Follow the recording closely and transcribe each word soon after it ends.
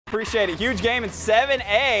Appreciate it. Huge game in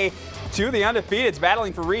 7A. Two of the undefeateds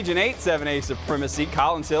battling for Region 8 7A supremacy.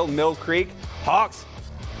 Collins Hill, Mill Creek. Hawks,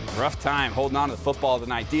 rough time holding on to the football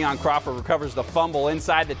tonight. Dion Crawford recovers the fumble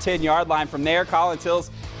inside the 10-yard line. From there, Collins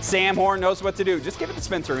Hill's Sam Horn knows what to do. Just give it to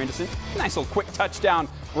Spencer Anderson. Nice little quick touchdown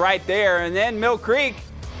right there. And then Mill Creek,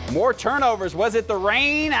 more turnovers. Was it the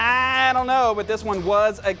rain? I don't know, but this one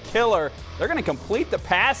was a killer. They're going to complete the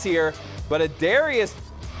pass here, but Adarius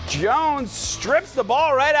Jones strips the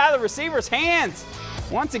ball right out of the receiver's hands.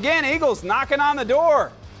 Once again, Eagles knocking on the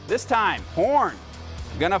door. This time, Horn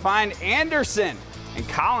going to find Anderson and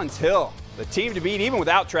Collins Hill, the team to beat even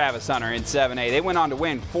without Travis Hunter in 7A. They went on to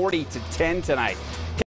win 40-10 tonight.